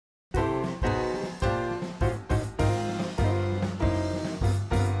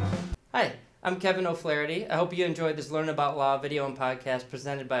Hi, I'm Kevin O'Flaherty. I hope you enjoyed this Learn About Law video and podcast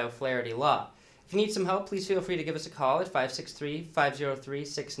presented by O'Flaherty Law. If you need some help, please feel free to give us a call at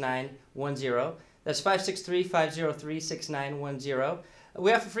 563-503-6910. That's 563-503-6910.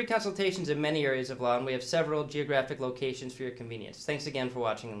 We offer free consultations in many areas of law, and we have several geographic locations for your convenience. Thanks again for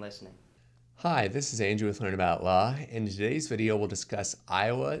watching and listening. Hi, this is Andrew with Learn About Law. In today's video, we'll discuss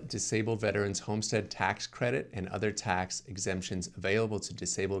Iowa Disabled Veterans Homestead Tax Credit and other tax exemptions available to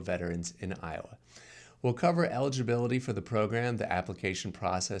disabled veterans in Iowa. We'll cover eligibility for the program, the application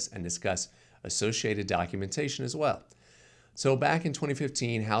process, and discuss associated documentation as well. So back in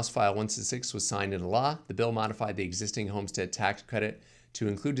 2015, House File 166 was signed into law. The bill modified the existing homestead tax credit to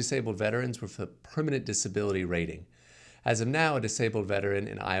include disabled veterans with a permanent disability rating. As of now, a disabled veteran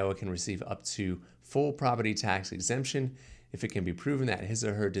in Iowa can receive up to full property tax exemption if it can be proven that his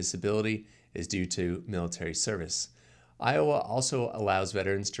or her disability is due to military service. Iowa also allows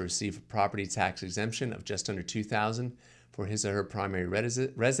veterans to receive a property tax exemption of just under $2,000 for his or her primary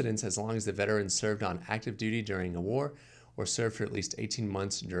residence as long as the veteran served on active duty during a war or served for at least 18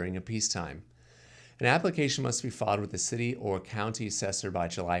 months during a peacetime. An application must be filed with the city or county assessor by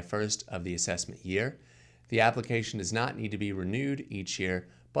July 1st of the assessment year. The application does not need to be renewed each year,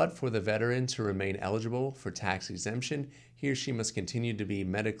 but for the veteran to remain eligible for tax exemption, he or she must continue to be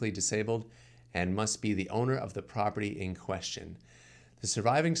medically disabled and must be the owner of the property in question. The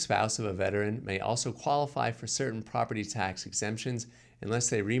surviving spouse of a veteran may also qualify for certain property tax exemptions unless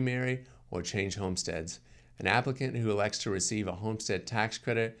they remarry or change homesteads. An applicant who elects to receive a homestead tax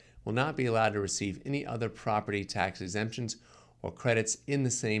credit will not be allowed to receive any other property tax exemptions or credits in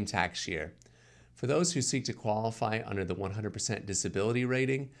the same tax year. For those who seek to qualify under the 100% disability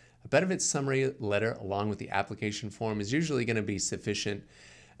rating, a benefits summary letter along with the application form is usually going to be sufficient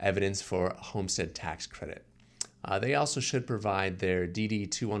evidence for a homestead tax credit. They also should provide their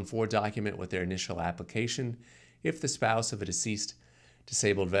DD-214 document with their initial application. If the spouse of a deceased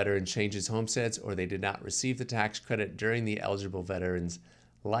disabled veteran changes homesteads or they did not receive the tax credit during the eligible veteran's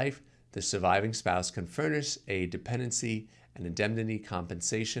life, the surviving spouse can furnish a dependency and indemnity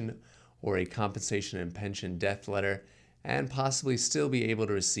compensation or a compensation and pension death letter and possibly still be able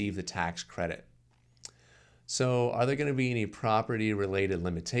to receive the tax credit. So are there going to be any property-related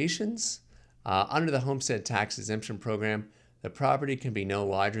limitations? Under the Homestead Tax Exemption Program, the property can be no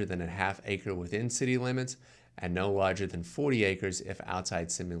larger than a half acre within city limits and no larger than 40 acres if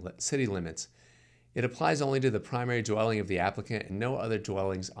outside city limits. It applies only to the primary dwelling of the applicant and no other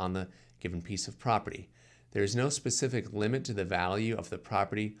dwellings on the given piece of property. There is no specific limit to the value of the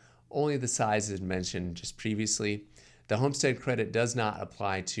property, only the size as mentioned just previously. The homestead credit does not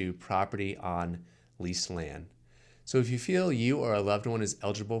apply to property on leased land. So if you feel you or a loved one is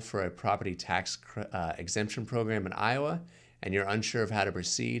eligible for a property tax exemption program in Iowa and you're unsure of how to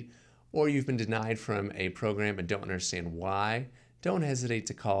proceed, or you've been denied from a program and don't understand why, don't hesitate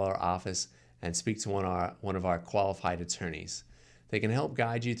to call our office and speak to one of our qualified attorneys. They can help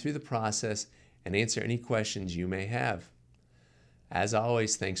guide you through the process and answer any questions you may have. As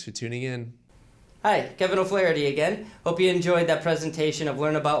always, thanks for tuning in. Hi, Kevin O'Flaherty again. Hope you enjoyed that presentation of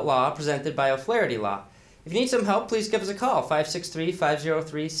Learn About Law presented by O'Flaherty Law. If you need some help, please give us a call,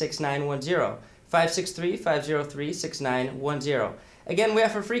 563-503-6910, 563-503-6910. Again, we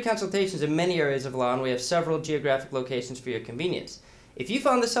offer free consultations in many areas of law, and we have several geographic locations for your convenience. If you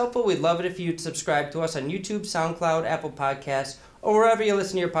found this helpful, we'd love it if you'd subscribe to us on YouTube, SoundCloud, Apple Podcasts, or wherever you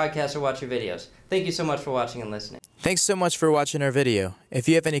listen to your podcasts or watch your videos. Thank you so much for watching and listening. Thanks so much for watching our video. If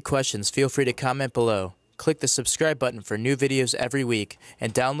you have any questions, feel free to comment below. Click the subscribe button for new videos every week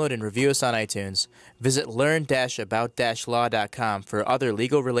and download and review us on iTunes. Visit learn-about-law.com for other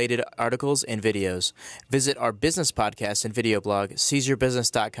legal-related articles and videos. Visit our business podcast and video blog,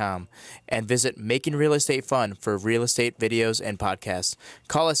 seizeyourbusiness.com, and visit Making Real Estate Fun for real estate videos and podcasts.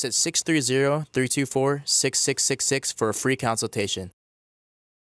 Call us at 630-324-6666 for a free consultation.